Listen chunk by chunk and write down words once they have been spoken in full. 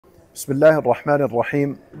بسم الله الرحمن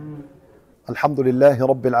الرحيم الحمد لله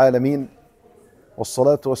رب العالمين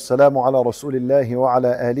والصلاة والسلام على رسول الله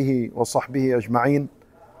وعلى آله وصحبه أجمعين.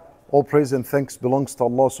 All praise and thanks belongs to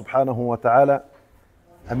Allah subhanahu wa ta'ala,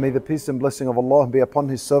 and may the peace and blessing of Allah be upon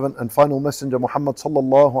His servant and final messenger Muhammad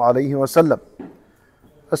sallallahu alayhi wa sallam.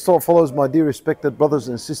 Astaghfirullah, my dear respected brothers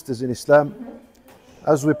and sisters in Islam.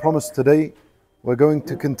 As we promised today, we're going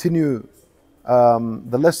to continue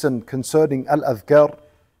the lesson concerning Al-Athkar,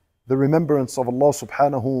 the remembrance of Allah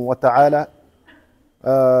subhanahu wa ta'ala.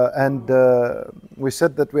 And we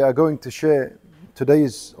said that we are going to share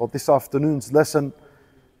today's or this afternoon's lesson,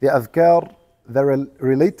 the Athkar. They're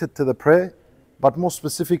related to the prayer, but more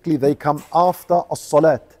specifically they come after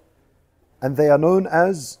as-salat, and they are known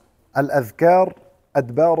as Al-Athkar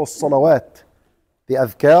adbar as-salawat, the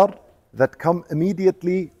Athkar that come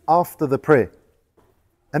immediately after the prayer.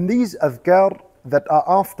 And these Athkar that are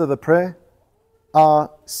after the prayer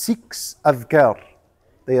are 6 Athkar.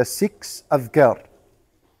 They are 6 Athkar.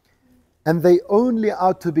 And they only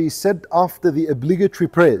are to be said after the obligatory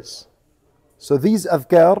prayers. So these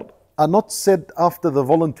Athkar are not said after the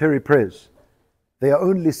voluntary prayers. They are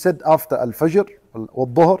only said after Al-Fajr,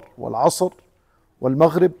 Wal-Dhuhr, Wal-Asr,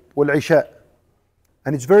 Wal-Maghrib, Wal-Isha.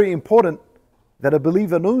 And it's very important that a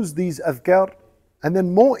believer knows these Athkar, and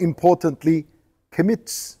then more importantly,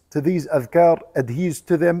 commits to these Athkar, adheres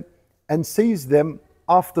to them, and says them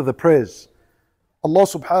after the prayers. Allah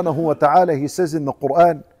subhanahu wa ta'ala, He says in the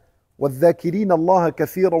Quran, وَالذَّاكِرِينَ اللَّهَ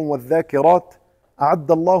كَثِيرًا وَالذَّاكِرَاتِ أَعَدَّ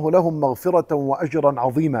اللَّهُ لَهُمْ مَغْفِرَةً وَأَجْرًا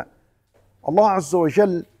عَظِيمًا. Allah Azza wa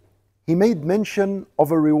Jal, He made mention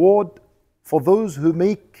of a reward for those who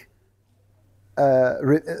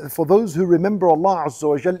remember Allah Azza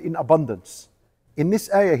wa Jal in abundance. In this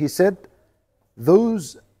ayah He said,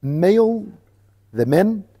 those male, the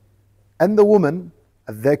men and the women,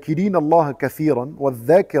 الذاكرين الله كثيرا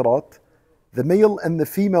والذاكرات, the male and the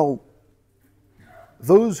female,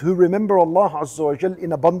 those who remember Allah Azza wa Jal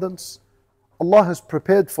in abundance, Allah has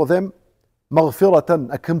prepared for them مغفرة,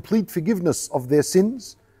 a complete forgiveness of their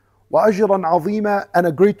sins, وأجرا عظيما, and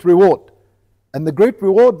a great reward. And the great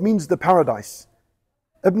reward means the paradise.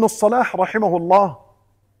 Ibn Salah rahimahullah,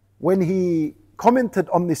 when he commented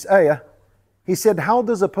on this ayah, he said, how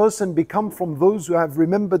does a person become from those who have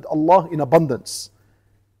remembered Allah in abundance?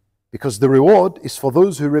 Because the reward is for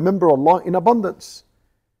those who remember Allah in abundance.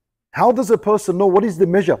 How does a person know, what is the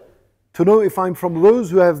measure to know if I'm from those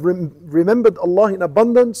who have remembered Allah in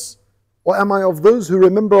abundance, or am I of those who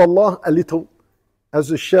remember Allah a little? As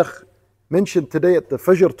the Shaykh mentioned today at the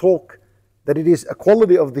Fajr talk, that it is a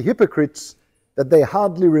quality of the hypocrites that they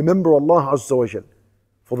hardly remember Allah Azza wa Jal.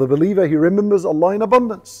 For the believer, he remembers Allah in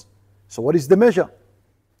abundance. So what is the measure?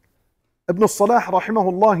 Ibn Salah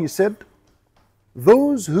rahimahullah, he said,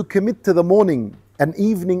 those who commit to the morning and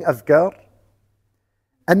evening Athkar,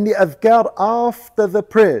 and the Athkar after the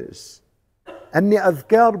prayers, and the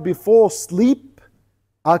Athkar before sleep,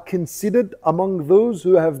 are considered among those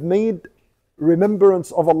who have made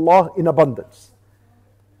remembrance of Allah in abundance.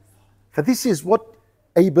 For this is what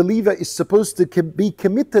a believer is supposed to be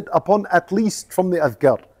committed upon, at least from the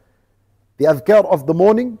Athkar. The Athkar of the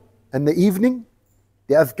morning and the evening,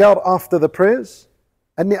 the Athkar after the prayers,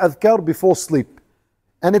 and the Athkar before sleep.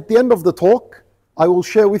 And at the end of the talk, I will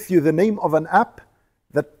share with you the name of an app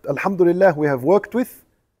that alhamdulillah we have worked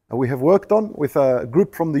on with a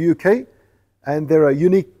group from the UK, and there are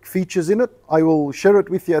unique features in it. I will share it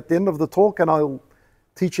with you at the end of the talk, and I'll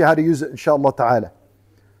teach you how to use it inshallah ta'ala.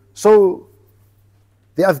 So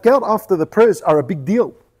the Athkar after the prayers are a big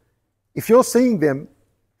deal. If you're saying them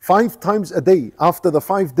 5 times a day after the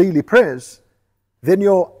 5 daily prayers, then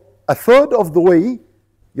you're a third of the way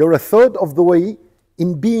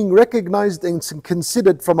in being recognized and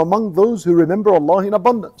considered from among those who remember Allah in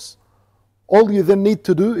abundance. All you then need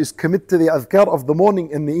to do is commit to the Athkar of the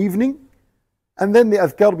morning and the evening, and then the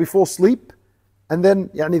Athkar before sleep, and then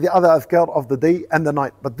the other Athkar of the day and the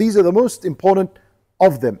night. But these are the most important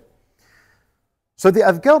of them. So the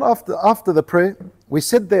Athkar after the prayer, we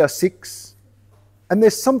said they are 6, and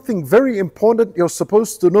there's something very important you're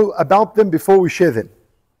supposed to know about them before we share them.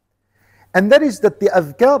 And that is that the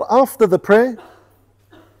Athkar after the prayer,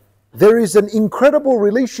 there is an incredible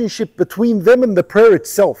relationship between them and the prayer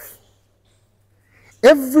itself.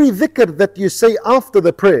 Every dhikr that you say after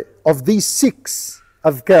the prayer of these 6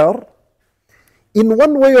 Athkar, in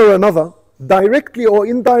one way or another, directly or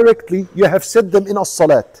indirectly, you have said them in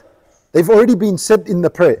as-salat. They've already been said in the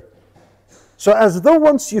prayer. So as though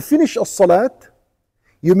once you finish as-salat,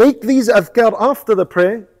 you make these Athkar after the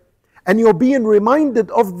prayer, and you're being reminded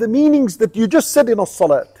of the meanings that you just said in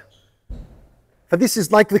as-salat. For this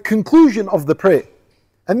is like the conclusion of the prayer.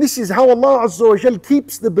 And this is how Allah Azza wa Jal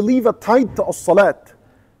keeps the believer tied to as-salat.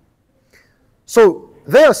 So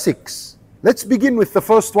there are 6. Let's begin with the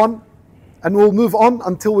first one and we'll move on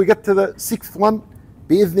until we get to the 6th one,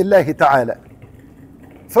 bi-idhnillahi ta'ala.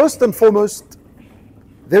 First and foremost,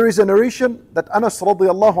 there is a narration that Anas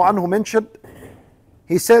radiallahu anhu mentioned.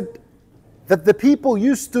 He said that the people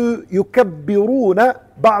used to yukabbiruna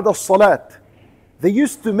ba'da as-salat. They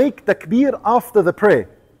used to make takbir after the prayer.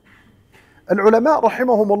 Al-ulama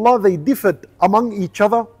rahimahumullah, they differed among each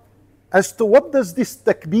other as to what does this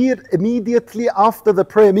takbir immediately after the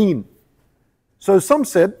prayer mean. So some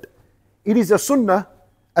said it is a sunnah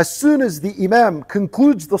as soon as the imam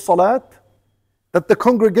concludes the salat that the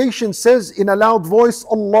congregation says in a loud voice,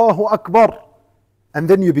 Allahu Akbar, and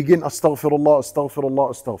then you begin Astaghfirullah,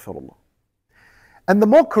 Astaghfirullah, Astaghfirullah. And the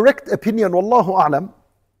more correct opinion, Wallahu A'lam,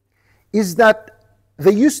 is that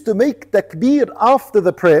they used to make takbir after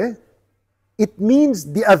the prayer. It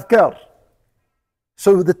means the Athkar.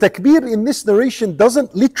 So the takbir in this narration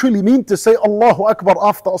doesn't literally mean to say Allahu Akbar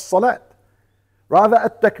after as-salat. Rather,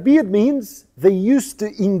 at-takbir means they used to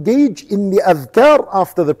engage in the Athkar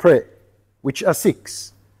after the prayer, which are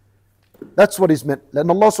 6. That's what is meant.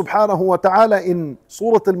 And Allah subhanahu wa ta'ala in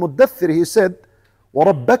Surah Al-Muddathir, He said,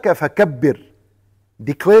 وَرَبَّكَ فَكَبِّرْ.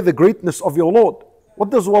 Declare the greatness of your Lord. What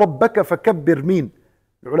does وَرَبَّكَ فَكَبِّرْ mean?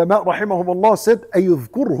 The ulama rahimahumullah said,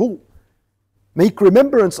 أَيُذْكُرْهُ. Make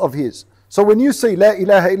remembrance of His. So when you say La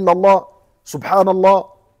ilaha illallah, Subhanallah,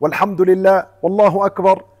 walhamdulillah, wallahu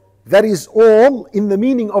akbar, that is all in the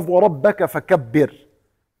meaning of وَرَبَّكَ فَكَبِّرْ.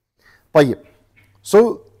 طيب.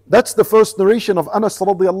 So that's the first narration of Anas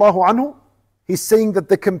radiallahu anhu. He's saying that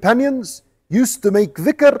the companions used to make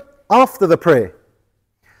dhikr after the prayer.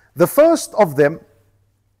 The first of them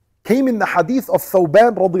came in the hadith of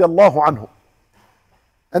Thawban radiallahu anhu.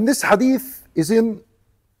 And this hadith is in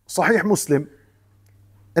Sahih Muslim.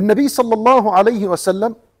 And Nabi sallallahu alayhi wa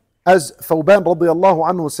sallam, as Thawban radiallahu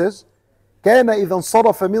anhu says, كان إذا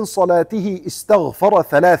انصرف من صلاته استغفر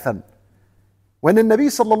ثلاثا. When the Nabi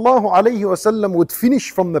sallallahu alayhi wa sallam would finish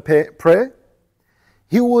from the prayer,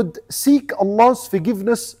 he would seek Allah's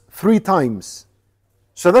forgiveness 3 times.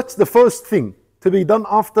 So that's the first thing to be done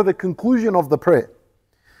after the conclusion of the prayer.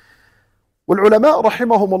 Ulama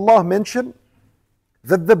rahimahumullah mention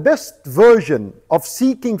that the best version of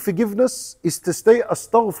seeking forgiveness is to say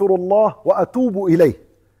Astaghfirullah wa atoobu ilayh.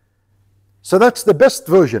 So that's the best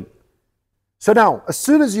version. So now, as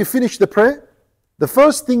soon as you finish the prayer, the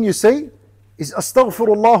first thing you say is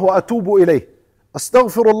Astaghfirullah wa atoobu ilayh.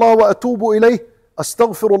 Astaghfirullah wa atoobu ilayh.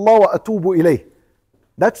 Astaghfirullah wa atoobu ilayh.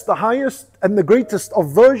 That's the highest and the greatest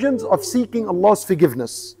of versions of seeking Allah's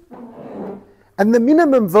forgiveness. And the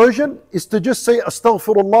minimum version is to just say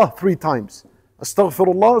Astaghfirullah 3 times.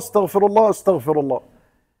 Astaghfirullah, Astaghfirullah, Astaghfirullah.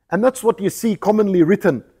 And that's what you see commonly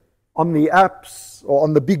written on the apps or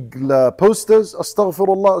on the big posters.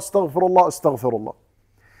 Astaghfirullah, Astaghfirullah, Astaghfirullah.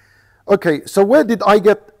 Okay, so where did I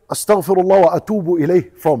get Astaghfirullah wa atoobu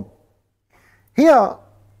ilayh from? Here,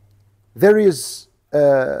 there is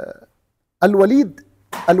Al-Walid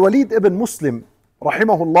ibn Muslim,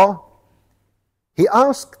 rahimahullah. He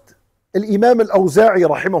asked Al-Imam Al-Awza'i,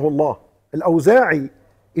 rahimahullah. Al-Awza'i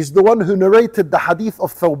is the one who narrated the hadith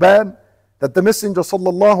of Thawban that the Messenger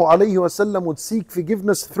sallallahu alayhi wa sallam would seek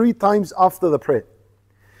forgiveness 3 times after the prayer.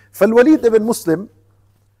 Al-Walid ibn Muslim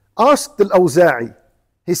asked Al-Awza'i,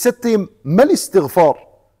 he said to him, Mal istighfar?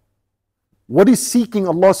 What is seeking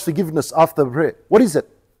Allah's forgiveness after prayer? What is it?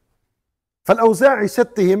 Al-Awza'i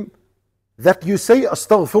said to him, that you say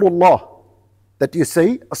Astaghfirullah. That you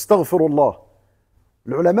say Astaghfirullah.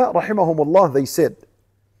 The ulama rahimahumullah, they said,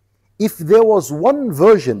 if there was one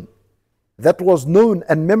version that was known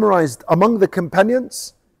and memorized among the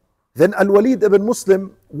companions, then Al-Walid ibn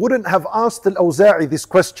Muslim wouldn't have asked Al-Awza'i this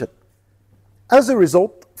question. As a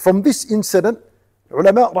result, from this incident,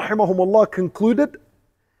 ulama rahimahumullah concluded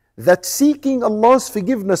that seeking Allah's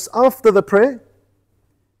forgiveness after the prayer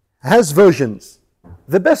has versions.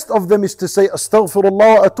 The best of them is to say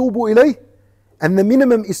Astaghfirullah wa atoobu ilayh, and the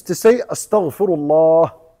minimum is to say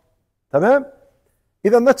Astaghfirullah. Tamam?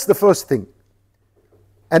 Then that's the first thing.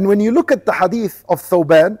 And when you look at the hadith of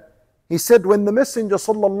Thawban, he said when the Messenger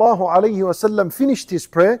sallallahu alayhi wa sallam finished his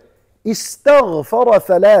prayer, Istaghfara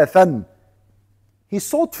thalathan. He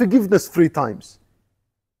sought forgiveness 3 times.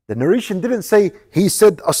 The narration didn't say he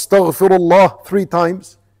said Astaghfirullah 3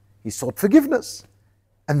 times. He sought forgiveness.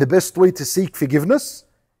 And the best way to seek forgiveness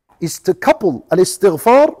is to couple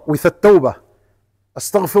al-istighfar with at-tawbah.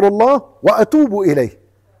 Astaghfirullah wa atoobu ilayh.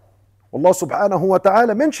 Allah subhanahu wa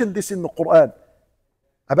ta'ala mentioned this in the Quran.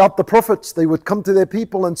 About the prophets, they would come to their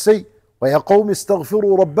people and say, وَيَا قَوْمِ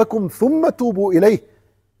اسْتَغْفِرُوا رَبَّكُمْ ثُمَّ تُوبُوا إِلَيْهِ.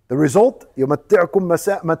 The result, يمتعكم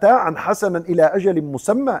متاعا حسنا إلى أجل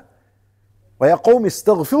مسمى ويا قوم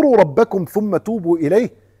استغفروا ربكم ثم توبوا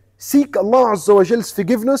إليه. Seek Allah Azza wa Jal's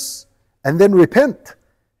forgiveness and then repent.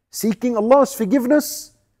 Seeking Allah's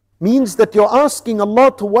forgiveness means that you're asking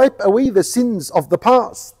Allah to wipe away the sins of the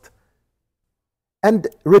past. And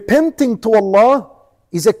repenting to Allah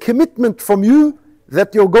is a commitment from you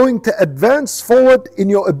that you're going to advance forward in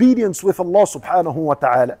your obedience with Allah subhanahu wa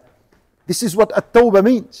ta'ala. This is what at-tawbah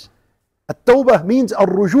means. At-tawbah means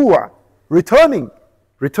al-ruju', returning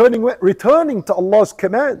to Allah's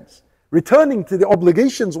commands, returning to the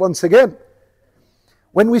obligations once again.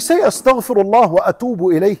 When we say Astaghfirullah wa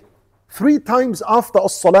atoobu ilayh 3 times after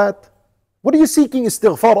as-salat, what are you seeking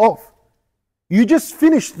istighfar of? You just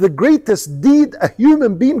finished the greatest deed a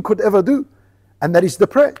human being could ever do, and that is the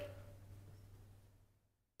prayer.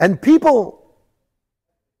 And people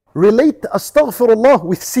relate Astaghfirullah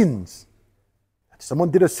with sins.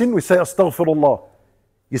 Someone did a sin, we say Astaghfirullah.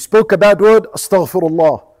 You spoke a bad word,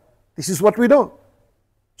 Astaghfirullah. This is what we do.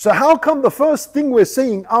 So how come the first thing we're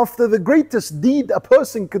saying after the greatest deed a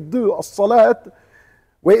person could do, as-salat,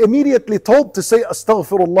 we're immediately told to say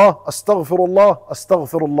Astaghfirullah, Astaghfirullah,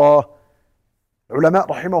 Astaghfirullah? Ulama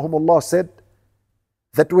rahimahumullah said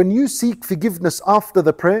that when you seek forgiveness after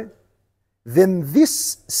the prayer, then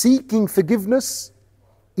this seeking forgiveness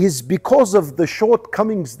is because of the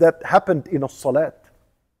shortcomings that happened in as-salat.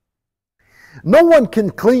 No one can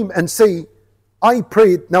claim and say, I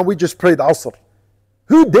prayed, now we just prayed Asr.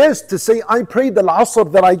 Who dares to say, I prayed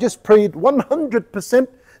al-Asr that I just prayed 100%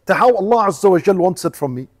 to how Allah Azza wa Jal wants it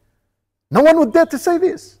from me? No one would dare to say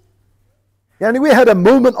this. Yani we had a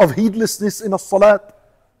moment of heedlessness in as-salat.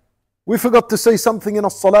 We forgot to say something in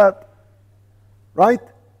as-salat. Right?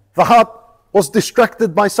 The heart was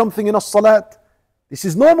distracted by something in as-salat. This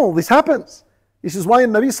is normal, this happens. This is why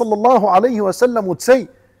Nabi sallallahu alayhi wa sallam would say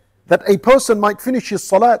that a person might finish his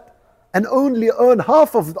salat and only earn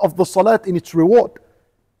half of the salat in its reward.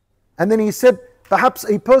 And then he said, perhaps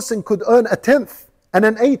a person could earn a 10th and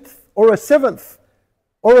an 8th or a 7th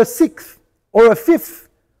or a 6th or a 5th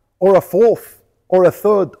or a 4th or a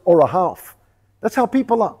 3rd or a half. That's how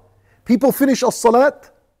people are. People finish as-salat,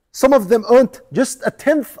 some of them earned just a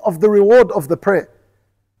 10th of the reward of the prayer.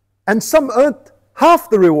 And some earned half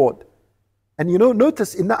the reward. And you know,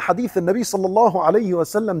 notice in that hadith, the Nabi sallallahu alayhi wa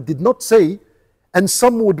sallam did not say, and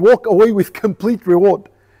some would walk away with complete reward.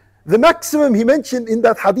 The maximum he mentioned in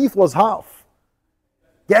that hadith was half.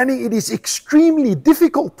 Yani it is extremely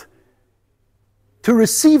difficult to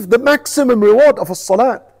receive the maximum reward of a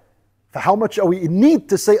salat. For how much are we in need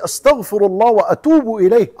to say Astaghfirullah wa atoobu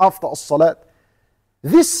ilayh after as-salat?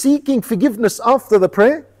 This seeking forgiveness after the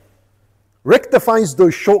prayer rectifies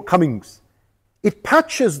those shortcomings. It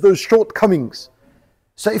patches those shortcomings.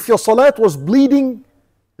 So if your salat was bleeding,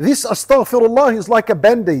 this Astaghfirullah is like a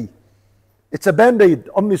band-aid. It's a band-aid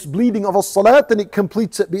on this bleeding of as-salat, and it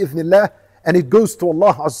completes it bi-idhnillah, and it goes to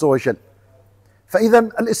Allah Azza wa Jal.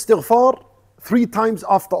 فإذا الاستغفار 3 times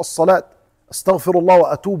after as-salat. Astaghfirullah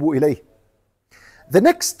wa atoobu ilayh. The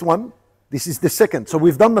next one, this is the second. So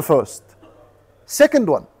we've done the first. Second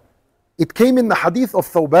one, it came in the hadith of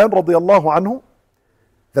Thawban radiyallahu anhu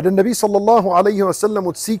that the Nabi sallallahu alayhi wa sallam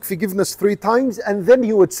would seek forgiveness 3 times, and then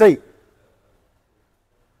he would say,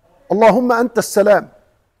 Allahumma Antas-Salaam,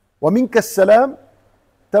 ومنك-Salaam,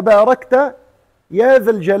 Tabaarakta,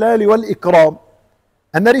 ياذا الجلال والإكرام.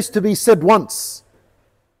 And that is to be said once.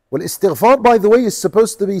 Well, istighfar, by the way, is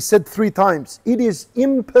supposed to be said 3 times. It is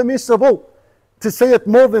impermissible to say it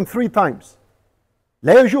more than 3 times.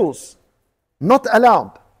 لا يجوز. Not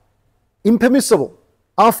allowed. Impermissible.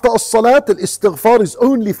 After as-salat, al-istighfar is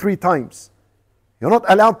only 3 times. You're not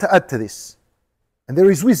allowed to add to this. And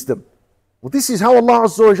there is wisdom. Well, this is how Allah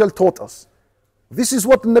Azza wa Jal taught us. This is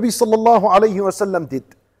what the Nabi sallallahu alayhi wa sallam did.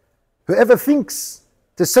 Whoever thinks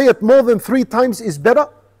to say it more than 3 times is better,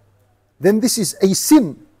 then this is a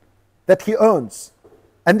sin that he earns.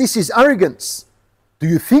 And this is arrogance. Do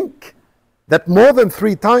you think that more than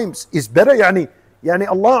 3 times is better? Yani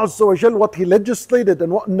Allah Azza wa Jal, what He legislated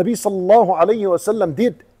and what Nabi sallallahu alayhi wa sallam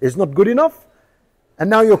did is not good enough? And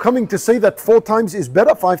now you're coming to say that 4 times is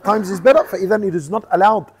better, 5 times is better? فإذن it is not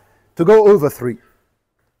allowed to go over 3.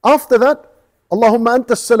 After that, Allahumma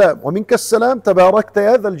Antas-Salaam, ومنك-Salaam, Tabaarakta,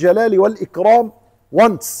 ياذا الجلال والإكرام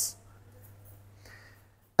once.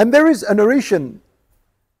 And there is a narration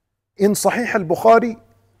in Sahih al-Bukhari.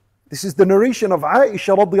 This is the narration of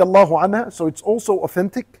Aisha radiyallahu anha, so it's also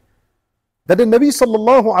authentic. That the Nabi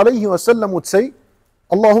sallallahu alayhi wa sallam would say,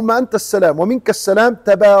 Allahumma Antas-Salaam, ومنك-Salaam,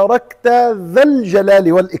 Tabaarakta,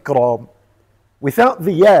 dhal-jadi wal-ikram. Without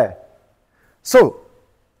the ya. So,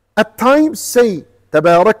 at times say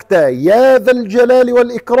تباركت ياذا الجلال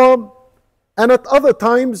والإكرام. And at other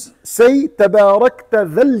times say تباركت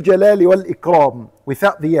dhal-jadi والإكرام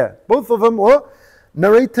without the ya. Both of them were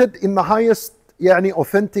narrated in the highest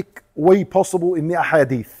authentic way possible in the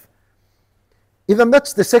ahadith. Even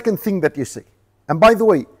that's the second thing that you say. And by the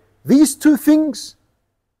way, these two things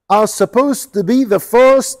are supposed to be the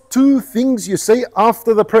first two things you say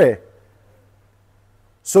after the prayer.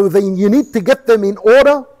 So then you need to get them in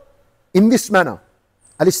order in this manner.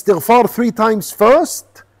 Al-Istighfar 3 times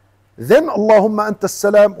first, then Allahumma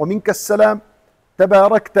Antas-Salaam, ومنك-Salaam,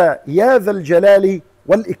 Tabaarakta, ياذا الجلال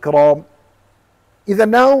والإكرام. Either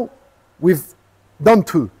now we've done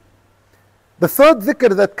 2. The third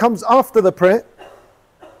dhikr that comes after the prayer,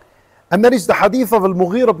 and that is the hadith of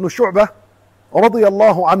Al-Mughira ibn Shu'bah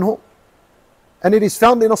radiyallahu anhu, and it is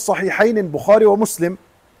found in As-Sahihayn in Bukhari wa Muslim,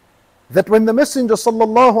 that when the Messenger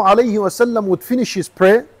sallallahu alayhi wasallam would finish his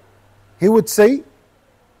prayer, he would say,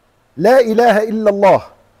 لا إله إلا الله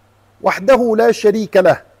وحده لا شريك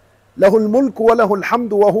له له الملك وله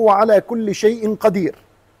الحمد وهو على كل شيء قدير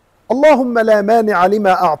اللهم لا مانع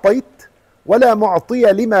لما أعطيت ولا معطي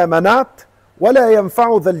لما منعت ولا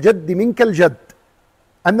ينفع ذا الجد منك الجد.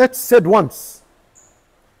 And that's said once.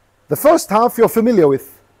 The first half you're familiar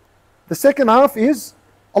with. The second half is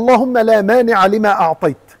اللهم لا مانع لما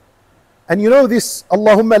أعطيت. And you know this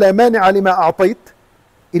اللهم لا مانع لما أعطيت,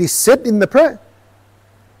 it is said in the prayer.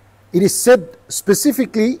 It is said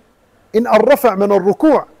specifically in al-rafa' min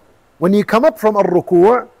al-ruku'. When you come up from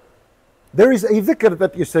al-ruku', there is a dhikr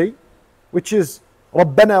that you say, which is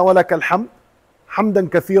ربنا ولك الحمد حمدا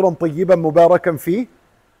كثيرا طيبا مباركا فيه,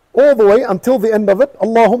 all the way until the end of it.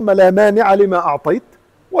 اللهم لا مانع لما أعطيت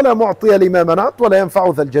ولا معطي لما منعت ولا ينفع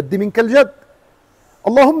ذا الجد منك الجد.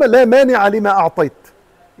 اللهم لا مانع لما أعطيت.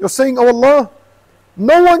 You're saying, oh Allah,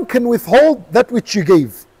 no one can withhold that which you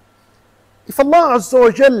gave. If Allah Azza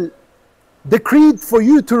wa Jal decreed for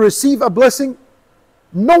you to receive a blessing,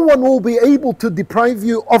 no one will be able to deprive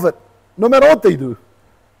you of it, no matter what they do.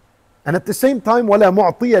 And at the same time, وَلَا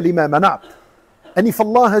مُعْطِيَ لِمَا مَنَعْتَ. And if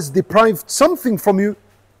Allah has deprived something from you,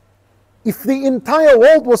 if the entire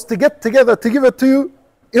world was to get together to give it to you,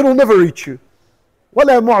 it will never reach you.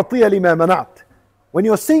 وَلَا مُعْطِيَ لِمَا مَنَعْتَ. When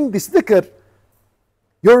you're saying this dhikr,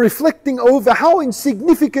 you're reflecting over how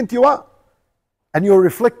insignificant you are. And you're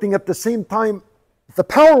reflecting at the same time the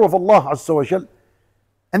power of Allah Azza wa Jal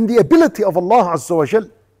and the ability of Allah Azza wa Jal,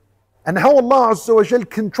 and how Allah Azza wa Jal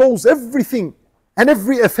controls everything and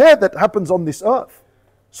every affair that happens on this earth.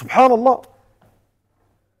 Subhanallah.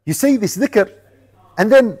 You say this dhikr and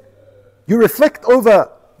then you reflect over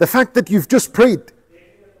the fact that you've just prayed.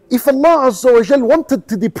 If Allah Azza wa Jal wanted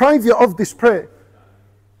to deprive you of this prayer,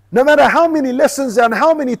 no matter how many lessons and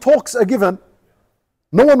how many talks are given,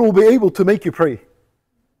 no one will be able to make you pray.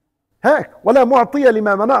 Heck, وَلَا مُعْطِيَ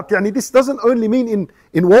لِمَا مَنَعْتَ. Yani this doesn't only mean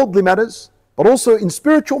in worldly matters, but also in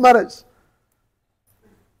spiritual matters.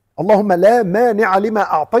 اللهم لا مانع لما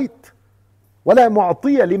أعطيت ولا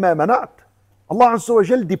معطي لما منعت. Allah Azza wa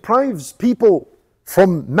Jal deprives people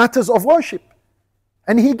from matters of worship,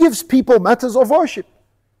 and He gives people matters of worship.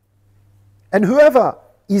 And whoever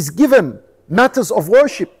is given matters of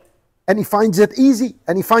worship and he finds it easy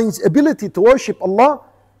and he finds ability to worship Allah,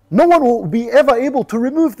 no one will be ever able to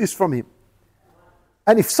remove this from him.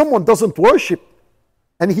 And if someone doesn't worship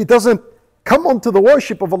and he doesn't come onto the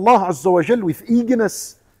worship of Allah Azza wa Jal with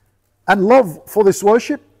eagerness and love for this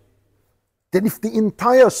worship, then if the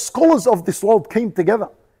entire scholars of this world came together,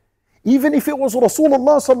 even if it was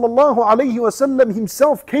Rasulullah sallallahu alayhi wasallam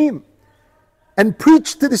himself came and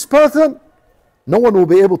preached to this person, no one will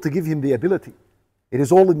be able to give him the ability. It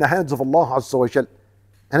is all in the hands of Allah Azza wa Jal.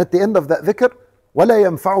 And at the end of that dhikr, وَلَا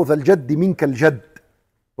يَنفَعُ dhal-jadi مِنْكَ الْجَدْ.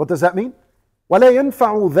 What does that mean? وَلَا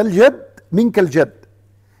يَنفَعُ dhal-jadi مِنْكَ الْجَدْ.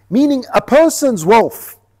 Meaning a person's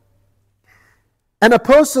wealth and a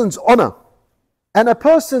person's honor and a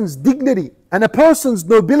person's dignity and a person's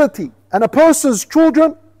nobility and a person's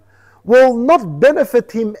children will not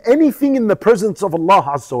benefit him anything in the presence of Allah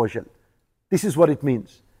Azza wa Jal. This is what it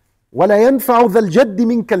means. وَلَا يَنفَعُ dhal-jadi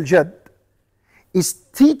مِنْكَ الْجَدْ is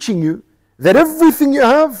teaching you that everything you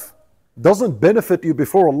have doesn't benefit you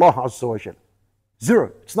before Allah Azza wa Jal.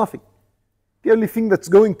 Zero, it's nothing. The only thing that's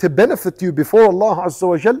going to benefit you before Allah Azza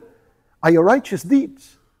wa Jal are your righteous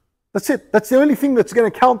deeds. That's it. That's the only thing that's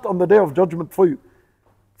going to count on the day of judgment for you.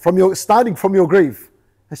 Starting from your grave.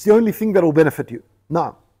 That's the only thing that will benefit you.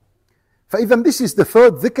 Now, فإذا this is the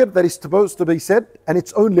third dhikr that is supposed to be said, and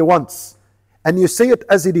it's only once. And you say it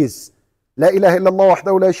as it is. لا إله إلا الله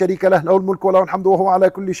وحده لا شريك له له الملك وله الحمد وهو على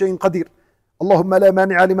كل شيء قدير اللهم لا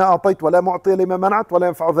مانع لما أعطيت ولا معطي لما منعت ولا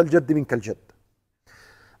ينفع ذا الجد منك الجد.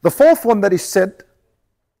 The fourth one that is said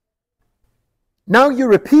Now you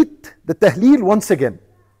repeat the tahleel once again.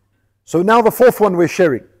 So now the fourth one we're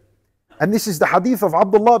sharing. And this is the hadith of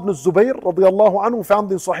Abdullah ibn Zubayr radiallahu anhu,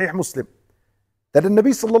 found in Sahih Muslim. That the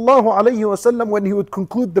Nabi sallallahu alayhi wa sallam, when he would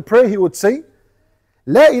conclude the prayer, he would say,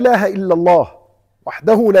 لا إله إلا الله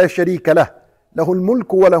وحده لا شريك له له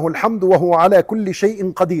الملك وله الحمد وهو على كل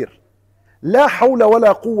شيء قدير لا حول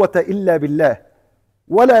ولا قوة إلا بالله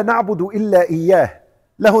ولا نعبد إلا إياه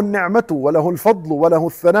له النعمة وله الفضل وله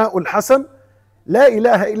الثناء الحسن لا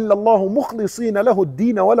إله إلا الله مخلصين له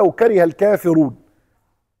الدين ولو كره الكافرون.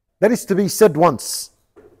 That is to be said once,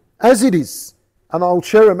 as it is. And I'll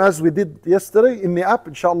share them as we did yesterday in the app,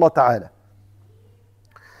 inshallah ta'ala.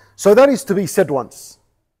 So that is to be said once.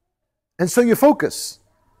 And so you focus.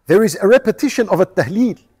 There is a repetition of a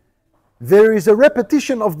tahleel. There is a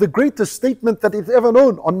repetition of the greatest statement that is ever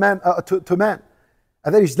known on man, to man.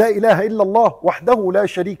 And that is لا إله إلا الله وحده لا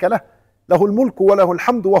شريك له له الملك وله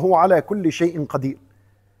الحمد وهو على كل شيء قدير.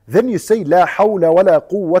 Then you say لا حول ولا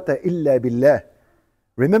قوة إلا بالله.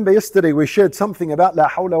 Remember yesterday we shared something about لا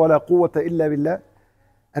حول ولا قوة إلا بالله,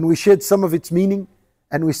 and we shared some of its meaning,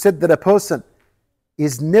 and we said that a person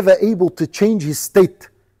is never able to change his state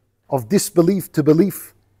of disbelief to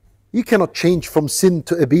belief. You cannot change from sin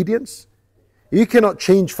to obedience. You cannot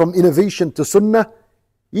change from innovation to sunnah.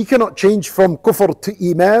 You cannot change from kufr to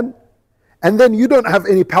iman. And then you don't have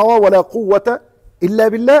any power, ولا قوة إلا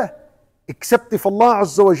بالله, except if Allah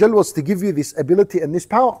Azza wa Jal was to give you this ability and this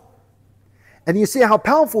power. And you see how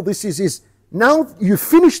powerful this is now you've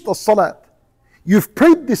finished the salat, you've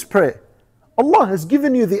prayed this prayer, Allah has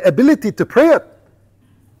given you the ability to pray it,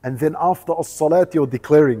 and then after as-salat you're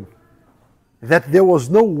declaring that there was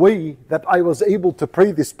no way that I was able to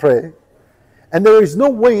pray this prayer, and there is no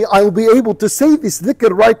way I'll be able to say this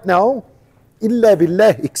dhikr right now illa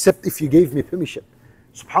billah, except if you gave me permission.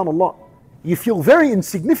 Subhanallah. You feel very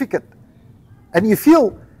insignificant, and you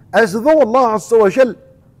feel as though Allah Azza wa Jal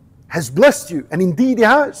has blessed you, and indeed He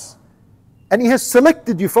has, and He has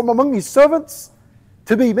selected you from among His servants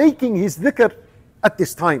to be making His dhikr at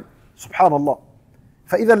this time. Subhanallah.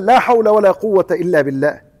 فإذا لا حول ولا قوة إلا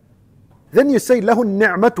بالله. Then you say له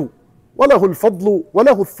النعمة وله الفضل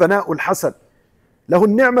وله الثناء الحسن. له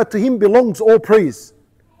النعمة, to Him belongs all praise.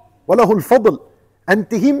 وله الفضل, and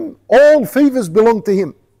to Him all favors belong to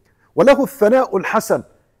Him. وله الثناء الحسن,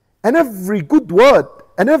 and every good word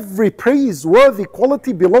and every praiseworthy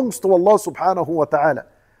quality belongs to Allah subhanahu wa ta'ala.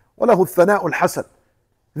 وله الثناء الحسن.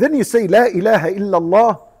 Then you say لا إله إلا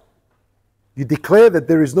الله. You declare that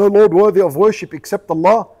there is no Lord worthy of worship except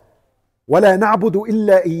Allah. ولا نعبد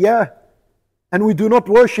إلا إياه, and we do not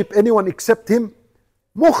worship anyone except Him.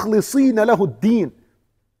 مخلصين له الدين,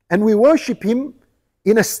 and we worship Him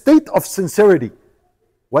in a state of sincerity.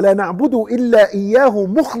 ولا نعبد إلا إياه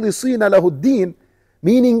مخلصين له الدين,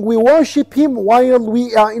 meaning we worship Him while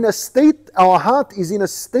we are in a state, our heart is in a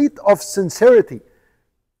state of sincerity.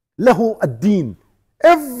 له الدين.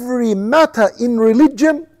 Every matter in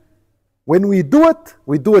religion, when we do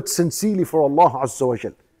it sincerely for Allah Azza wa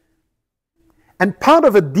Jal. And part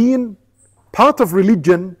of a deen, part of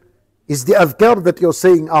religion, is the Athkar that you're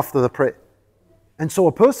saying after the prayer. And so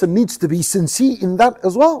a person needs to be sincere in that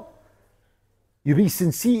as well. You be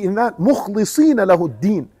sincere in that. مخلصين له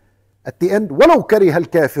الدين. At the end, وَلَوْ كَرِهَ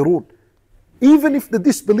الْكَافِرُونَ. Even if the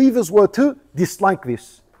disbelievers were to dislike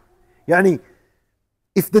this. Yani,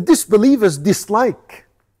 if the disbelievers dislike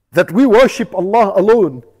that we worship Allah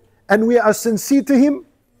alone and we are sincere to Him,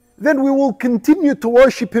 then we will continue to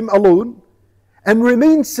worship Him alone and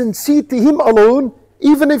remain sincere to Him alone,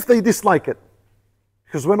 even if they dislike it.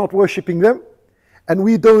 Because we're not worshipping them, and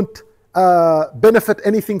we don't benefit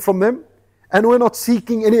anything from them, and we're not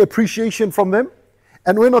seeking any appreciation from them,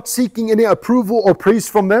 and we're not seeking any approval or praise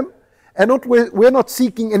from them, and we're not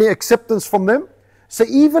seeking any acceptance from them. So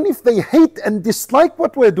even if they hate and dislike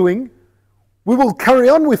what we're doing, we will carry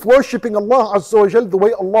on with worshipping Allah Azza wa Jal the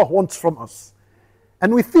way Allah wants from us.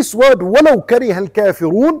 And with this word, وَلَوْ كَرِهَ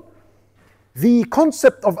الْكَافِرُونَ, the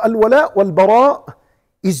concept of al-wala wal-bara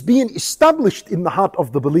is being established in the heart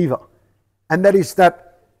of the believer. And that is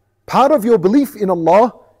that part of your belief in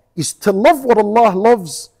Allah is to love what Allah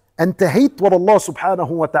loves and to hate what Allah subhanahu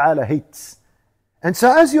wa ta'ala hates. And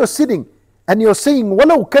so as you're sitting and you're saying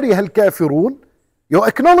وَلَوْ كَرِهَ الْكَافِرُونَ, you're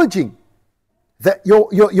acknowledging that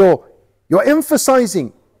you're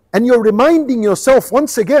emphasizing and you're reminding yourself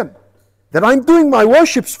once again that I'm doing my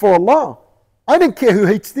worships for Allah. I don't care who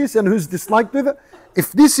hates this and who's disliked with it.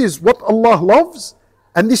 If this is what Allah loves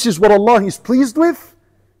and this is what Allah is pleased with,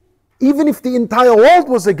 even if the entire world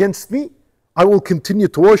was against me, I will continue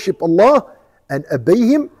to worship Allah and obey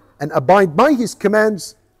Him and abide by His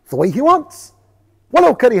commands the way He wants.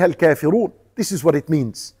 وَلَوْ كَرِهَ الْكَافِرُونَ. This is what it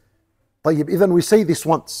means. طيب, إذن we say this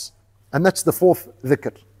once. And that's the fourth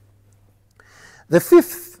dhikr. The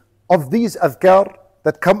fifth of these Athkar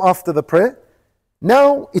that come after the prayer,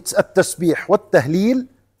 now it's at-tasbih, wat-tahleel,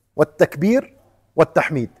 wat-takbir,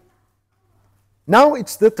 wat-tahmeed. Now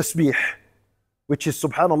it's the tasbih, which is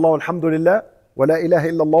subhanallah, alhamdulillah, wa la ilaha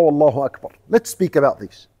illallah, wallahu akbar. Let's speak about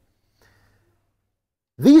these.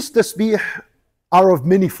 These tasbih are of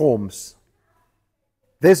many forms.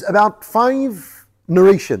 There's about 5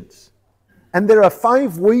 narrations, and there are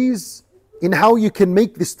 5 ways in how you can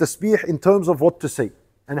make this tasbih in terms of what to say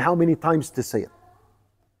and how many times to say it.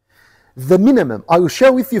 The minimum, I will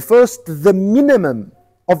share with you first the minimum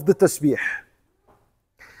of the tasbih.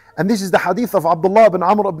 And this is the hadith of Abdullah ibn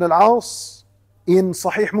Amr ibn al-As in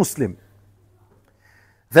Sahih Muslim,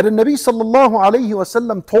 that the Nabi sallallahu alayhi wa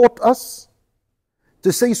sallam taught us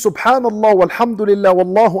to say subhanallah walhamdulillah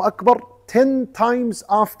wallahu akbar 10 times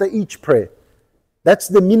after each prayer. That's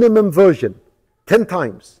the minimum version, 10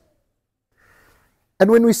 times. And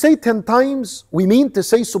when we say 10 times, we mean to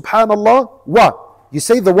say subhanallah wa. You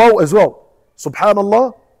say the waw as well.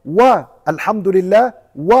 Subhanallah wa alhamdulillah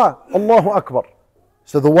wa Allahu akbar.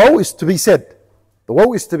 So the waw is to be said. The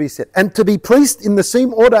waw is to be said. And to be placed in the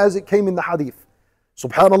same order as it came in the hadith.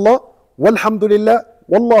 Subhanallah walhamdulillah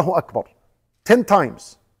wallahu akbar. 10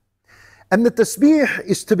 times. And the tasbih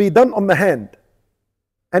is to be done on the hand.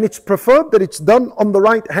 And it's preferred that it's done on the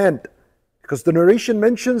right hand. Because the narration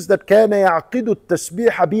mentions that كَانَ يَعْقِدُ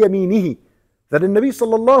التَّسْبِيحَ بِيَمِينِهِ, that the Nabi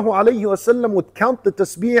sallallahu alayhi wa sallam would count the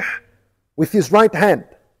tasbih with his right hand.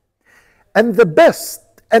 And the best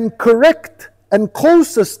and correct and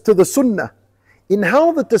closest to the sunnah in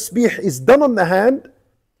how the tasbih is done on the hand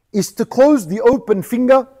is to close the open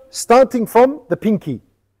finger starting from the pinky.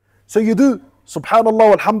 So you do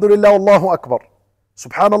subhanallah walhamdulillah wallahu akbar,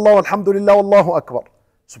 subhanallah walhamdulillah wallahu akbar,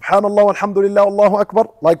 subhanallah walhamdulillah wallahu akbar,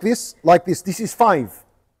 like this. This is 5.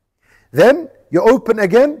 Then you open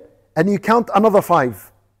again and you count another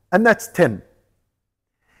 5, and that's 10.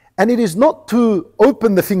 And it is not to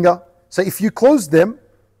open the finger. So if you close them,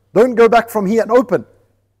 don't go back from here and open.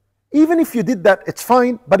 Even if you did that, it's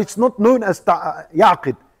fine, but it's not known as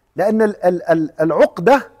يعقد. لأن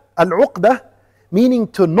العقدة meaning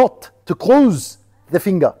to not, to close the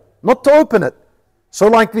finger, not to open it. So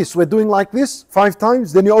like this, we're doing like this 5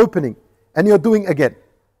 times, then you're opening, and you're doing again.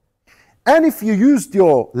 And if you used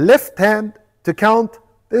your left hand to count,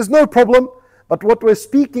 there's no problem. But what we're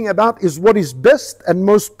speaking about is what is best and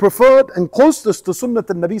most preferred and closest to Sunnat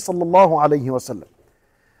al-Nabi sallallahu alayhi wa sallam.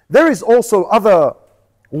 There is also other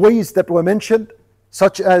ways that were mentioned,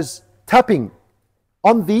 such as tapping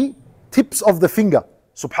on the tips of the finger.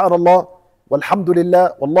 Subhanallah,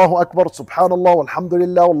 walhamdulillah, wallahu akbar, subhanallah,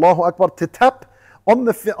 walhamdulillah, wallahu akbar, to tap on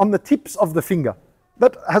the tips of the finger.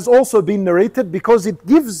 That has also been narrated because it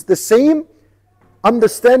gives the same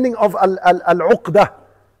understanding of al-uqdah.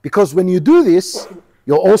 Because when you do this,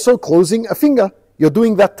 you're also closing a finger. You're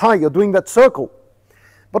doing that tie, you're doing that circle.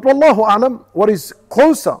 But wallahu a'lam, what is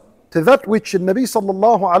closer to that which the Nabi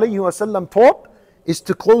sallallahu alayhi wa sallam taught is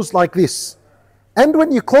to close like this. And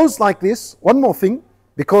when you close like this, one more thing,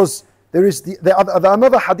 because there is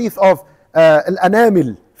another hadith of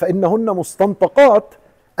al-anamil, فَإِنَّهُنَّ مُسْتَنْطَقَاتٍ.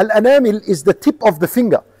 Al-anamil is the tip of the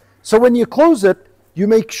finger. So when you close it, you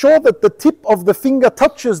make sure that the tip of the finger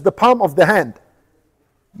touches the palm of the hand.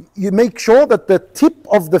 You make sure that the tip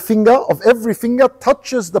of the finger, of every finger,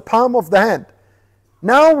 touches the palm of the hand.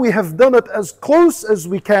 Now we have done it as close as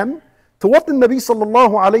we can to what the Nabi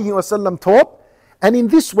sallallahu alayhi wa sallam taught, and in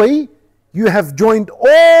this way you have joined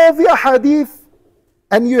all the hadith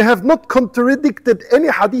and you have not contradicted any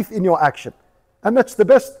hadith in your action. And that's the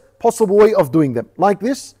best possible way of doing them, like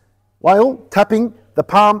this, while tapping the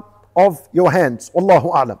palm of your hands.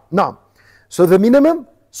 Wallahu a'lam. Now, so the minimum,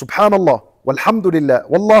 subhanallah, walhamdulillah,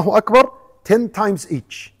 wallahu akbar, 10 times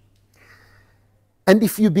each. And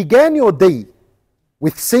if you began your day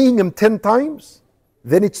with saying them 10 times,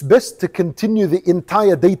 then it's best to continue the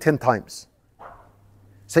entire day 10 times.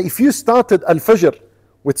 So if you started al-fajr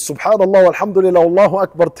with subhanallah, walhamdulillah, wallahu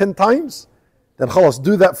akbar 10 times, then khalas,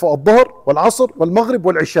 do that for al-dhuhr, wal-asr, wal-maghrib,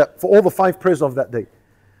 wal-isha, for all the 5 prayers of that day.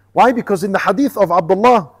 Why? Because in the hadith of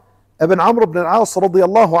Abdullah ibn Amr ibn al-As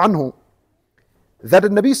radiyallahu anhu, that the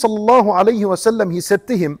Nabi sallallahu alayhi wa sallam, he said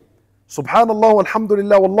to him, subhanallah,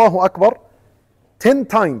 walhamdulillah, wallahu akbar, 10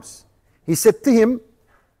 times. He said to him,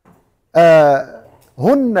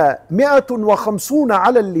 هن 150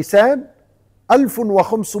 على اللسان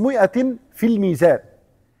 1500 في الميزان.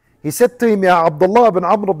 He said to him, Ya Abdullah ibn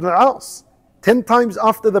Amr ibn al-As, 10 times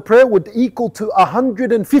after the prayer would equal to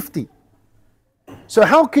 150. So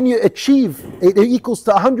how can you achieve it equals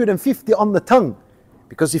to 150 on the tongue?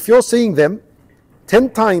 Because if you're saying them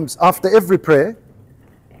 10 times after every prayer,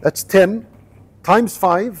 that's 10 times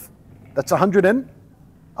 5, that's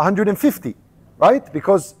 150, right?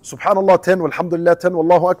 Because subhanallah 10, walhamdulillah 10,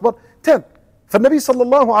 wallahu akbar 10. For Nabi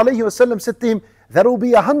sallallahu alayhi wasallam said to him, that will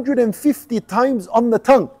be 150 times on the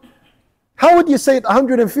tongue. How would you say it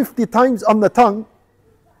 150 times on the tongue?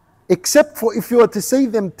 Except for if you were to say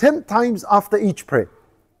them 10 times after each prayer.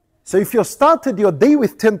 So if you started your day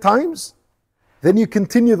with 10 times, then you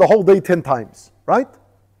continue the whole day 10 times, right?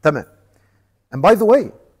 Tamam. And by the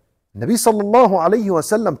way, Nabi sallallahu alayhi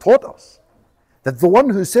wasallam taught us that the one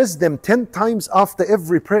who says them 10 times after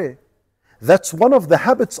every prayer, that's one of the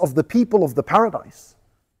habits of the people of the paradise.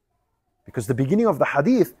 Because the beginning of the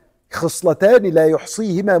hadith, خصلتان لا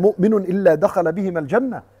يحصيهما مؤمن إلا دخل بهما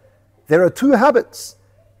الجنة. There are two habits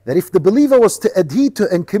that if the believer was to adhere to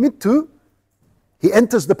and commit to, he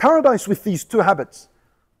enters the paradise with these two habits.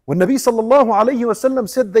 When Nabi sallallahu alayhi wasallam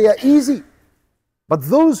said they are easy, but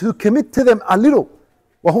those who commit to them are little.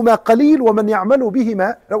 وهما قليل ومن يعمل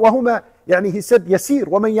بهما وهما يعني he said يسير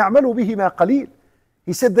ومن يعمل بهما قليل.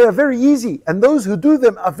 He said they are very easy and those who do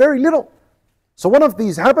them are very little. So one of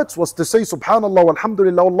these habits was to say subhanallah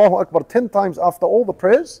walhamdulillah Allahu akbar 10 times after all the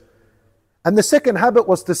prayers. And the second habit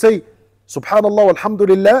was to say subhanallah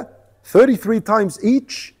walhamdulillah 33 times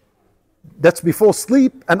each. That's before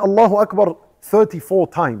sleep, and Allahu akbar 34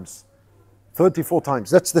 times. 34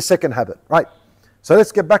 times. That's the second habit, right? So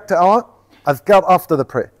let's get back to our Athkar after the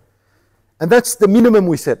prayer. And that's the minimum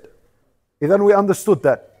we said. And then we understood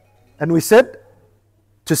that. And we said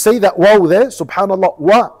to say that wow there, subhanallah,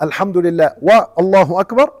 wa alhamdulillah, wa Allahu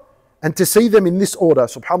Akbar, and to say them in this order.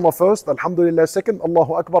 Subhanallah first, alhamdulillah second,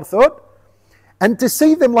 Allahu Akbar third. And to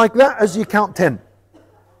say them like that as you count 10.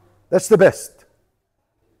 That's the best.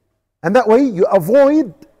 And that way you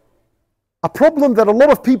avoid a problem that a lot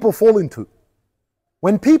of people fall into.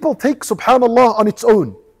 When people take subhanallah on its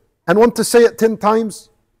own and want to say it 10 times,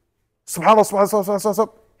 subhanallah, subhanallah,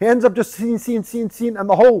 subhanallah, he ends up just seeing, and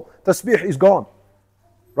the whole tasbih is gone.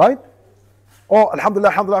 Right? Or alhamdulillah,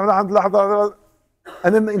 alhamdulillah, alhamdulillah, alhamdulillah,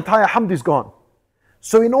 and then the entire hamd is gone.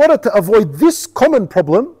 So in order to avoid this common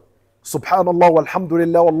problem, subhanallah,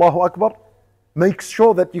 walhamdulillah, wallahu akbar, make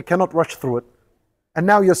sure that you cannot rush through it. And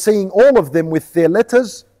now you're saying all of them with their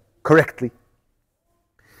letters correctly.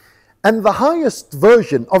 And the highest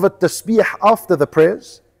version of a tasbih after the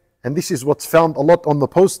prayers, and this is what's found a lot on the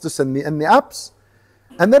posters and the apps,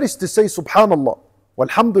 and that is to say subhanallah,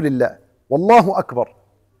 walhamdulillah, wallahu akbar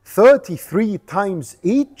 33 times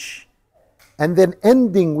each, and then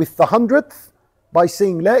ending with the 100th by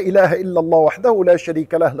saying la ilaha illallah wahdahu la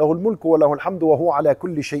sharika lah lahul mulk wa lahul hamdu wa huwa ala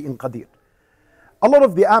kulli shay'in qadir. A lot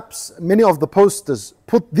of the apps, many of the posters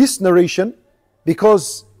put this narration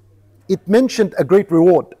because it mentioned a great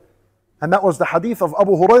reward. And that was the hadith of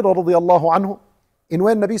Abu Hurairah radiyallahu anhu, in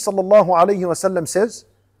when Nabi sallallahu alayhi wa sallam says,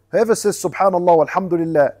 whoever says subhanallah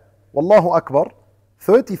walhamdulillah wallahu akbar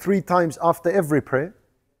 33 times after every prayer,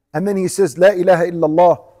 and then he says la ilaha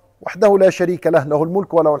illallah wahdahu la sharika lah lahul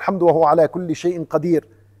mulk wa lahul hamdu wa huwa ala kulli shay'in qadir,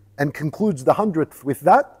 and concludes the 100th with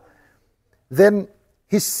that, then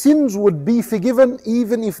his sins would be forgiven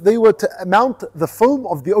even if they were to amount the foam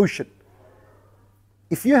of the ocean.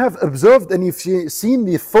 If you have observed and you've seen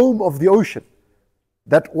the foam of the ocean,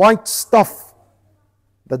 that white stuff,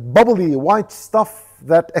 that bubbly white stuff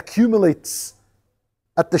that accumulates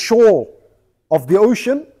at the shore of the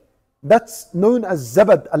ocean, that's known as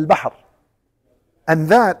zabad al-bahr. And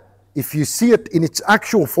that, if you see it in its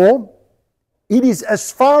actual form, it is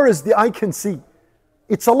as far as the eye can see.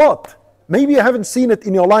 It's a lot. Maybe you haven't seen it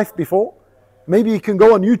in your life before. Maybe you can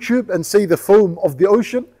go on YouTube and say the foam of the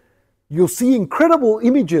ocean. You'll see incredible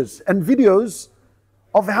images and videos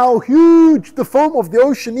of how huge the foam of the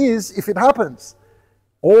ocean is if it happens.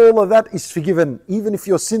 All of that is forgiven. Even if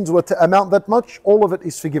your sins were to amount that much, all of it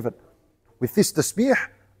is forgiven. With this tasbih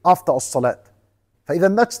after as-salat.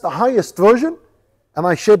 Then that's the highest version, and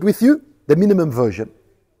I shared with you the minimum version.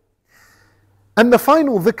 And the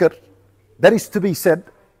final dhikr that is to be said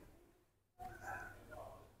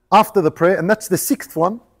after the prayer, and that's the 6th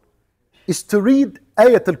one, is to read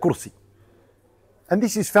Ayat al-Kursi. And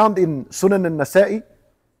this is found in Sunan al-Nasa'i.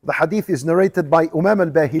 The hadith is narrated by Umam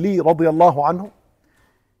al-Bahili radiyallahu anhu,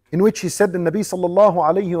 in which he said, the Nabi sallallahu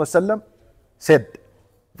alayhi wa sallam said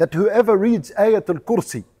that whoever reads Ayat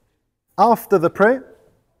al-Kursi after the prayer,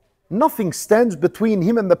 nothing stands between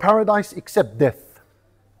him and the paradise except death.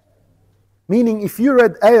 Meaning, if you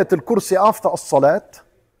read Ayat al-Kursi after as-salat,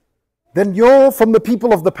 then you're from the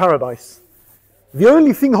people of the paradise. The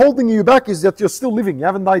only thing holding you back is that you're still living, you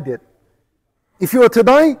haven't died yet. If you were to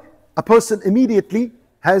die, a person immediately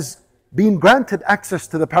has been granted access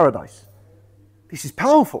to the paradise. This is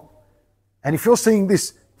powerful. And if you're saying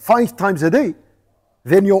this 5 times a day,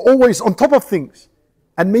 then you're always on top of things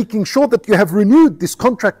and making sure that you have renewed this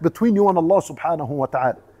contract between you and Allah subhanahu wa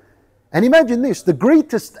ta'ala. And imagine this, the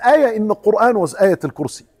greatest ayah in the Quran was Ayat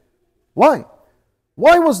al-Kursi. Why?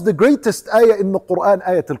 Why was the greatest ayah in the Quran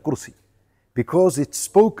Ayat al-Kursi? Because it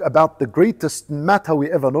spoke about the greatest matter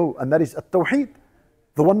we ever know, and that is at-Tawheed,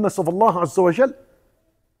 the oneness of Allah Azza wa Jal.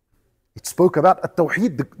 It spoke about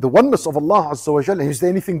at-Tawheed, the oneness of Allah Azza wa Jal. Is there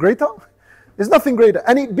anything greater? There's nothing greater.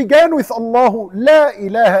 And it began with Allahu La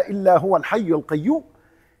ilaha illa huwa al-hayy al-qayyum.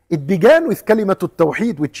 It began with kalimat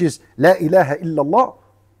al-Tawheed, which is La ilaha illa Allah.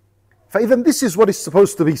 فإذا this is what is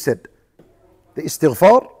supposed to be said. The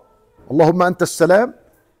istighfar, Allahumma Antas-Salaam,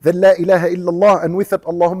 then La ilaha illallah, and with it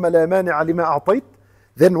Allahumma la mania lima a'tayt.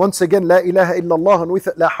 Then once again La ilaha illallah, and with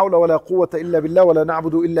it La hawla wa la quwwata illa billah wa la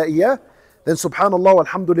na'budu illa iyyah. Then Subhanallah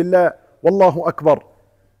walhamdulillah wallahu Akbar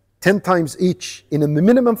 10 times each in the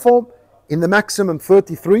minimum form, in the maximum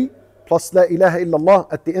 33, plus La ilaha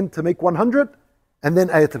illallah at the end to make 100, and then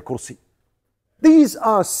Ayat al-Kursi. These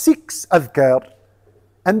are 6 Athkar,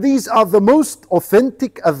 and these are the most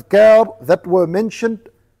authentic Athkar that were mentioned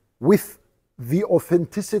with the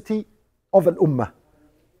authenticity of al-Ummah.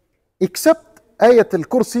 Except Ayat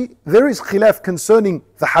al-Kursi, there is khilaf concerning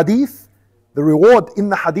the hadith, the reward in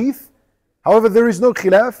the hadith. However, there is no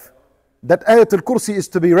khilaf that Ayat al-Kursi is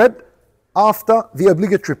to be read after the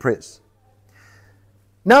obligatory prayers.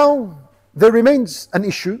 Now, there remains an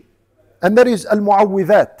issue, and that is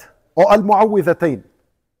al-Mu'awwidhat or al-Mu'awwidhatayn.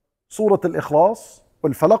 Surah al-Ikhlas,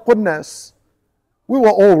 wal-Falaq, wal-Nas. We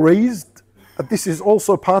were all raised that this is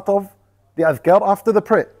also part of the Athkar after the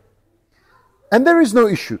prayer. And there is no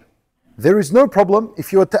issue. There is no problem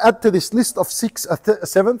if you were to add to this list of 6 a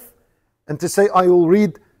 7th and to say, I will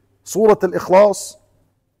read Surah Al-Ikhlas,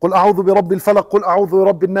 قُلْ أَعُوذُ بِرَبِّ الْفَلَقِ قُلْ أَعُوذُ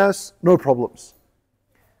بِرَبِّ النَّاسِ, no problems.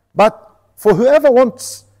 But for whoever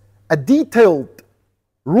wants a detailed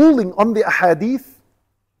ruling on the ahadith,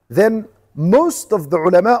 then most of the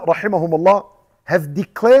ulama, rahimahumullah, have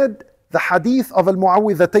declared the hadith of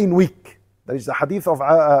Al-Mu'awwidhatayn weak. That is the hadith of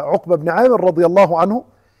Uqba ibn Amir radiyallahu anhu,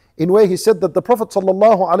 in where he said that the Prophet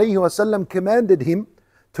sallallahu alayhi wasallam commanded him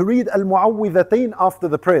to read Al-Mu'awwidhatayn after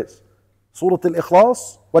the prayers, Surah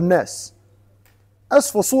Al-Ikhlas wal Nas. As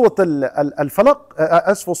for Surah Al-Falaq,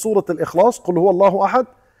 as for Surah Al-Ikhlas, قُلْ هُوَ اللَّهُ أَحَدٌ,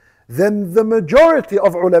 then the majority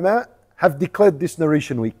of ulama have declared this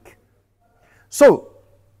narration weak. So,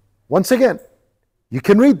 once again, you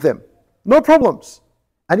can read them, no problems.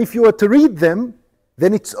 And if you were to read them,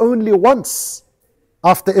 then it's only once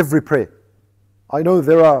after every prayer. I know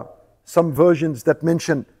there are some versions that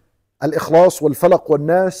mention Al-Ikhlas wal-Falaq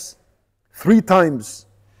wal-Nas 3 times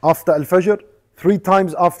after Al-Fajr, 3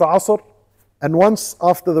 times after Asr, and once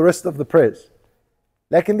after the rest of the prayers.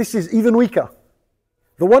 Like, this is even weaker.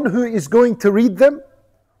 The one who is going to read them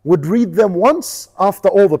would read them once after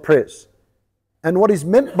all the prayers. And what is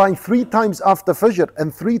meant by 3 times after Fajr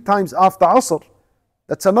and 3 times after Asr,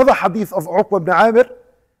 that's another hadith of Uqba ibn Amir.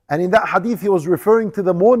 And in that hadith he was referring to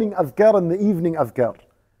the morning Athkar and the evening Athkar.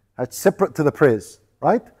 That's separate to the prayers,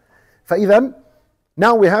 right? فَإِذًا,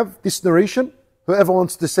 now we have this narration. Whoever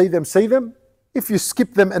wants to say them, say them. If you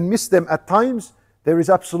skip them and miss them at times, there is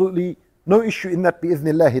absolutely no issue in that,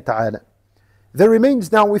 bi'idhnillahi ta'ala. There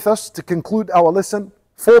remains now with us to conclude our lesson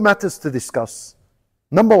 4 matters to discuss.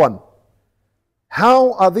 Number 1,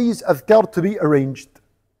 how are these Athkar to be arranged?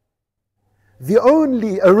 The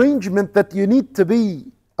only arrangement that you need to be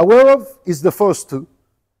aware of is the first 2.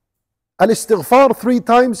 Al-Istighfar 3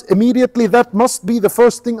 times immediately, that must be the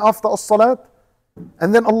first thing after as-salat.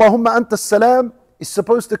 And then Allahumma Antas-Salaam is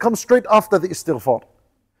supposed to come straight after the Istighfar.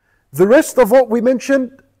 The rest of what we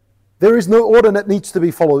mentioned, there is no order that needs to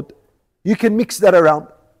be followed. You can mix that around.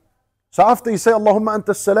 So after you say Allahumma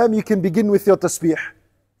Antas-Salaam, you can begin with your tasbih.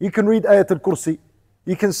 You can read Ayat al-Kursi.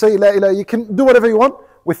 You can say La ilaha, you can do whatever you want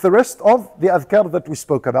with the rest of the Athkar that we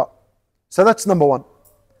spoke about. So that's number 1.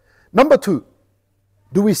 Number 2,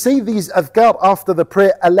 do we say these Athkar after the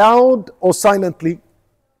prayer aloud or silently?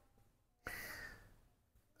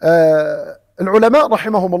 Al-ulama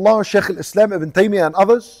rahimahumullah, Shaykh al-Islam Ibn Taymiyyah and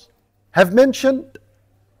others have mentioned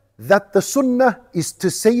that the sunnah is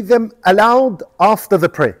to say them aloud after the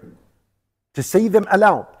prayer. To say them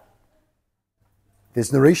aloud.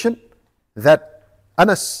 There's narration that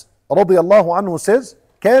Anas radiyallahu anhu says,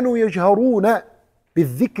 كانوا يجهرون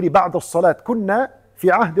بالذكر بعد الصلاة كنا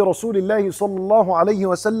في عهد رسول الله صلى الله عليه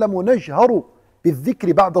وسلم نجهر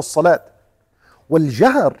بالذكر بعد الصلاة.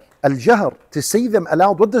 والجهر, al-jahr, to say them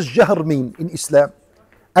aloud, what does jahr mean in Islam?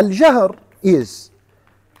 Al-jahr is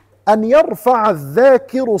أن يرفع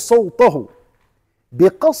الذاكر صوته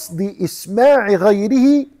بقصد إسماع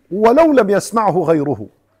غيره ولو لم يسمعه غيره.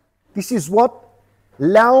 This is what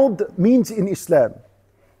loud means in Islam.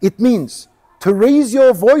 It means to raise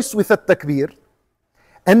your voice with a takbir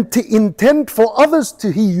and to intend for others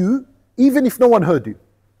to hear you even if no one heard you.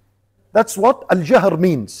 That's what al-jahr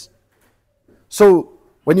means. So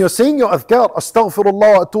when you're saying your Athkar,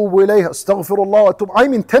 أستغفرAllah, atoobu ilayh, أستغفرAllah, atoobu,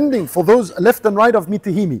 I'm intending for those left and right of me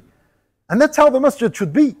to hear me. And that's how the masjid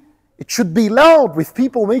should be. It should be loud with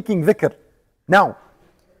people making dhikr. Now,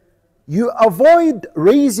 you avoid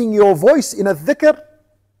raising your voice in a dhikr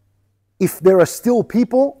if there are still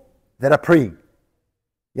people that are praying.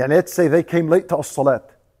 Yeah, let's say they came late to as-salat.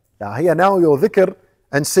 Now your dhikr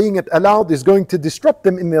and saying it aloud is going to disrupt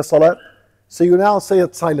them in their salat. So you now say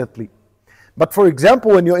it silently. But for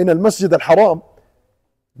example, when you're in al-Masjid al-Haram,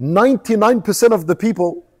 99% of the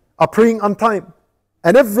people are praying on time.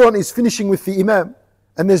 And everyone is finishing with the imam.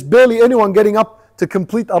 And there's barely anyone getting up to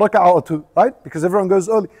complete a rak'ah or two, right? Because everyone goes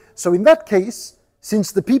early. So in that case,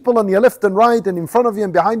 since the people on your left and right and in front of you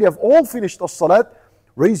and behind you have all finished as-salat,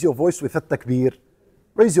 raise your voice with a takbir.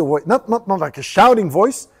 Raise your voice, not like a shouting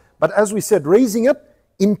voice, but as we said, raising it,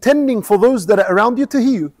 intending for those that are around you to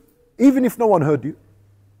hear you, even if no one heard you.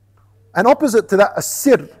 And opposite to that,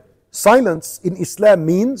 as-sir, silence in Islam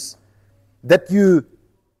means that you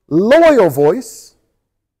lower your voice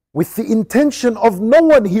with the intention of no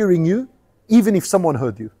one hearing you, even if someone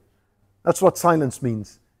heard you. That's what silence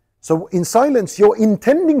means. So in silence, you're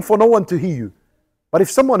intending for no one to hear you. But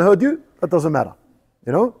if someone heard you, that doesn't matter.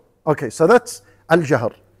 You know? Okay, so that's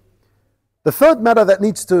al-jahr. The third matter that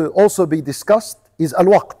needs to also be discussed is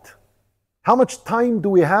al-waqt. How much time do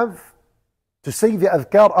we have to say the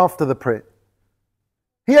Athkar after the prayer?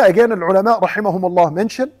 Here again, al-ulama rahimahumullah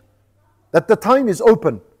mention that the time is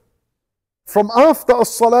open from after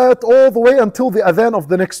as-salat all the way until the adhan of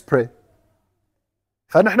the next prayer.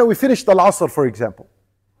 فنحن we finished al-asr, for example.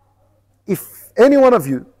 If any one of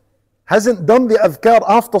you hasn't done the Athkar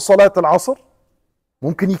after salat al-asr,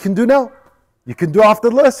 mumkin you can do now. You can do after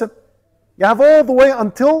the lesson. You have all the way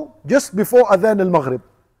until just before adhan al-maghrib.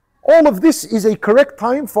 All of this is a correct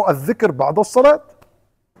time for a dhikr ba'da as-salat.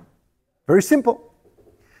 Very simple.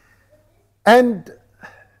 And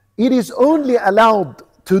it is only allowed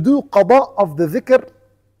to do qada of the dhikr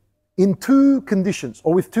in two conditions,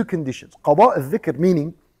 or with two conditions. Qada al-dhikr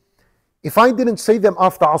meaning, if I didn't say them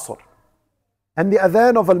after asr, and the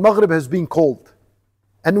adhan of al-maghrib has been called,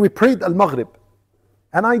 and we prayed al-maghrib,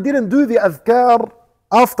 and I didn't do the Athkar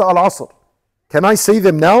after al-asr, can I say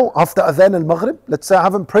them now after adhan al-maghrib? Let's say I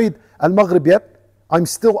haven't prayed al-maghrib yet, I'm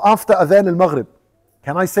still after adhan al-maghrib.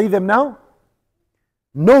 Can I say them now?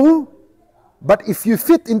 No, but if you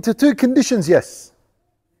fit into two conditions, yes.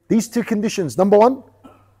 These two conditions: number one,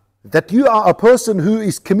 that you are a person who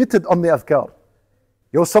is committed on the Athkar.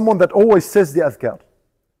 You're someone that always says the Athkar.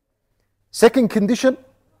 Second condition,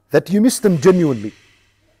 that you missed them genuinely.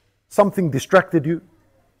 Something distracted you,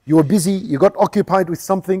 you were busy, you got occupied with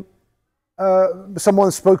something,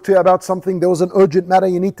 someone spoke to you about something, there was an urgent matter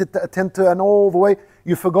you needed to attend to, and all the way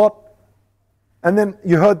you forgot. And then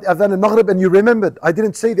you heard Adhan al-Maghrib and you remembered, I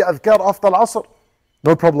didn't say the Athkar after al-Asr.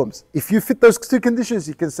 No problems. If you fit those two conditions,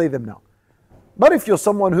 you can say them now. But if you're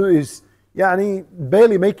someone who is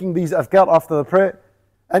barely making these Athkar after the prayer,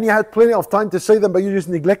 and you had plenty of time to say them but you just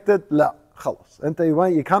neglected, لا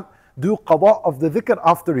خلاص. You can't do qada of the dhikr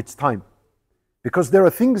after its time. Because there are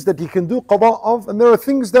things that you can do qada of, and there are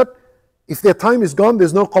things that if their time is gone,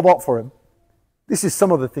 there's no qada for him. This is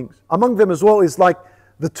some of the things. Among them as well is like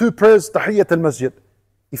the two prayers, tahiyyat al-masjid.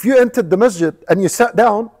 If you entered the masjid and you sat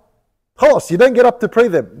down, خلاص, you don't get up to pray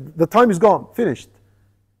them. The time is gone, finished.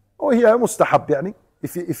 Oh yeah, mustahab يعني.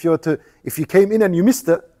 If you came in and you missed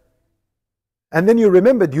it, and then you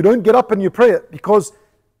remembered, you don't get up and you pray it because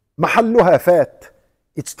mahalluha fat.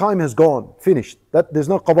 Its time has gone, finished. There's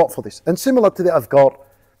no qada for this. And similar to the Athkar.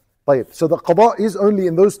 So the qada is only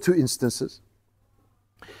in those two instances.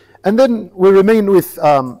 And then we remain with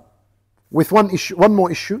one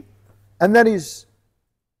more issue, and that is,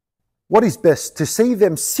 what is best, to say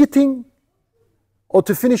them sitting or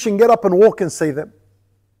to finish and get up and walk and say them?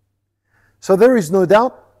 So there is no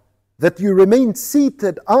doubt that you remain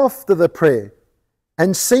seated after the prayer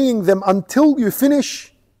and saying them until you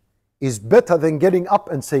finish is better than getting up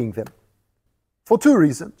and saying them. For two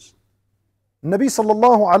reasons. Nabi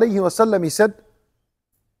sallallahu alayhi wasallam, he said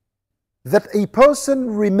that a person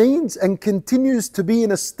remains and continues to be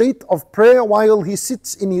in a state of prayer while he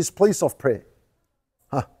sits in his place of prayer.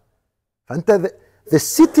 The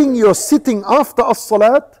sitting you're sitting after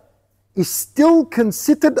as-salat is still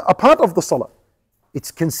considered a part of the salah.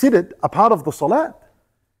 It's considered a part of the salah.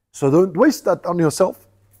 So don't waste that on yourself.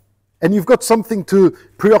 And you've got something to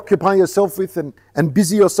preoccupy yourself with and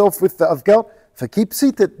busy yourself with the adhkar. So keep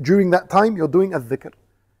seated during that time you're doing adh-dhikr.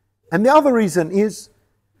 And the other reason is,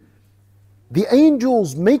 the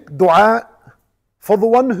angels make dua for the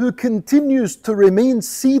one who continues to remain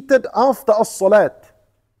seated after as-salat.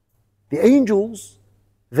 The angels,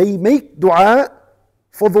 they make dua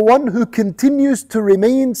for the one who continues to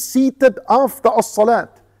remain seated after as-salat.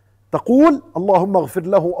 تقول اللهم اغفر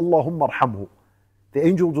له اللهم ارحمه. The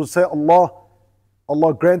angels will say,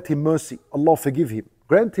 Allah grant him mercy, Allah forgive him,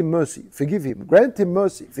 grant him mercy, forgive him, grant him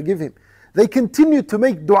mercy, forgive him. They continue to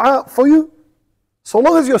make dua for you so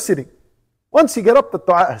long as you're sitting. Once you get up, the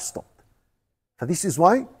dua has stopped. So this is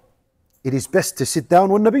why it is best to sit down.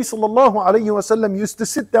 When Nabi sallallahu alayhi wa sallam used to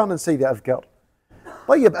sit down and say the adhkar.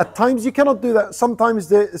 But at times you cannot do that. Sometimes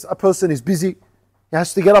a person is busy. He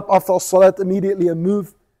has to get up after as-salat immediately and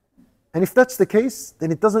move. And if that's the case,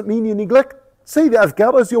 then it doesn't mean you neglect. Say the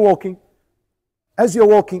adhkar as you're walking. As you're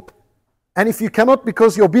walking. And if you cannot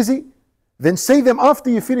because you're busy, then say them after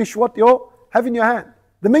you finish what you have in your hand.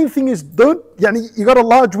 The main thing is you got a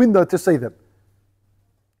large window to say them.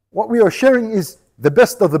 What we are sharing is the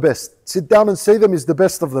best of the best. Sit down and say them is the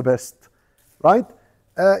best of the best. Right?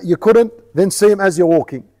 You couldn't, then say them as you're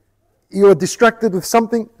walking. You are distracted with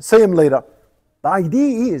something, say them later. The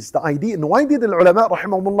idea, and why did the ulama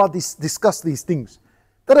rahimahumullah discuss these things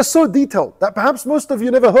that are so detailed that perhaps most of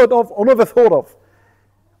you never heard of or never thought of?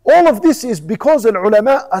 All of this is because the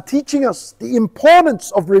ulama are teaching us the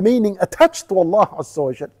importance of remaining attached to Allah Azza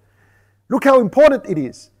wa Jal. Look how important it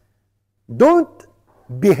is. Don't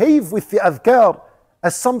behave with the adhkar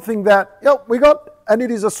as something that, we got, and it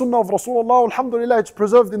is a sunnah of Rasulullah, alhamdulillah, it's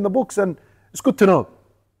preserved in the books and it's good to know.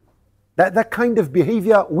 That kind of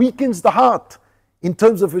behavior weakens the heart in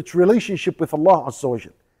terms of its relationship with Allah Azza wa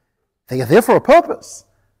Jal. They are there for a purpose.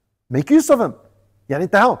 Make use of them.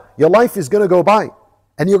 Your life is going to go by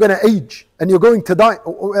and you're going to age and you're going to die.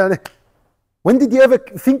 When did you ever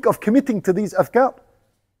think of committing to these adhkar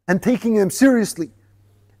and taking them seriously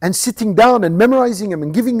and sitting down and memorizing them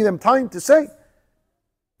and giving them time to say?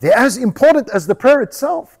 They're as important as the prayer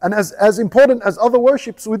itself and as important as other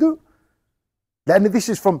worships we do. And this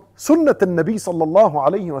is from Sunnat al-Nabi sallallahu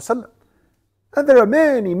alayhi wa sallam. And there are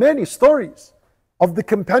many, many stories of the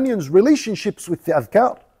companions' relationships with the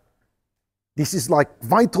adhkar. This is like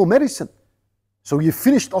vital medicine. So you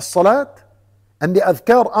finished as-salat and the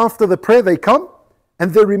adhkar after the prayer they come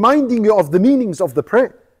and they're reminding you of the meanings of the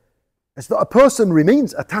prayer. As though a person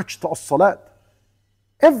remains attached to as-salat.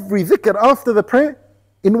 Every dhikr after the prayer,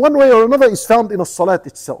 in one way or another, is found in as-salat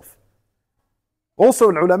itself. Also,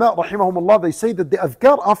 ulama rahimahumullah, they say that the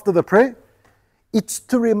adhkar after the prayer, it's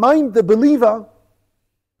to remind the believer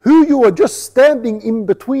who you are just standing in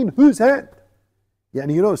between whose hand.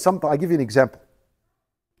 I'll give you an example.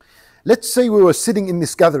 Let's say we were sitting in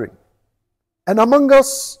this gathering and among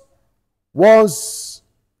us was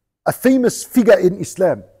a famous figure in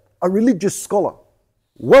Islam, a religious scholar,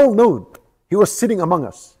 well known. He was sitting among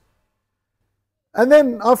us. And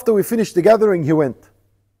then after we finished the gathering, he went.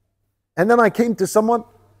 And then I came to someone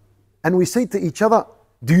and we say to each other,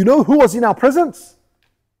 do you know who was in our presence?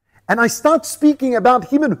 And I start speaking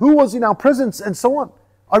about him and who was in our presence and so on.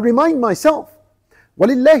 I remind myself,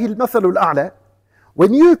 وَلِلَّهِ الْمَثَلُ الْأَعْلَى.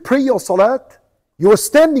 When you pray your salat, you are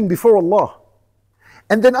standing before Allah.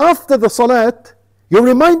 And then after the salat, you're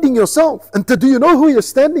reminding yourself, and do you know who you're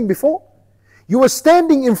standing before? You are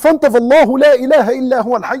standing in front of Allah, لا إله إلا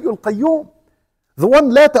هو الحي القيوم. The one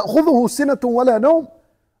لا تأخذه سنة ولا نوم.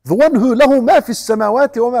 The one who له ما في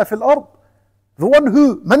السماوات وما في الأرض. The one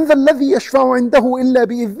who من ذا الذي يشفع عنده إلا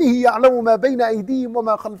بإذنه يعلم ما بين أيديهم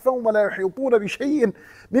وما خلفهم ولا يحيطون بشيء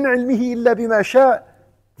من علمه إلا بما شاء.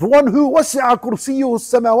 The one who وسع كرسيه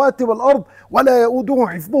السماوات والأرض ولا يؤوده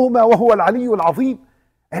حفظهما وهو العلي العظيم.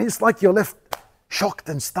 And it's like you're left shocked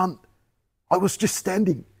and stunned. I was just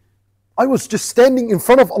standing in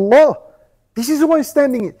front of Allah. This is who I'm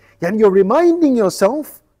standing in. And you're reminding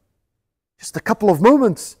yourself, just a couple of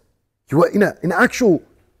moments, you were in an actual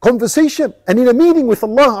conversation and in a meeting with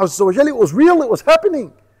Allah Azza wa Jalla. It was real, it was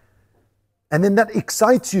happening. And then that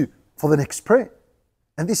excites you for the next prayer.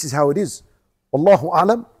 And this is how it is. Wallahu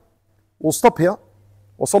a'lam. We'll stop here.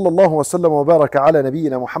 وصلى الله وسلم وبارك على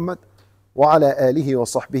نبينا محمد وعلى آله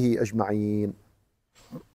وصحبه أجمعين.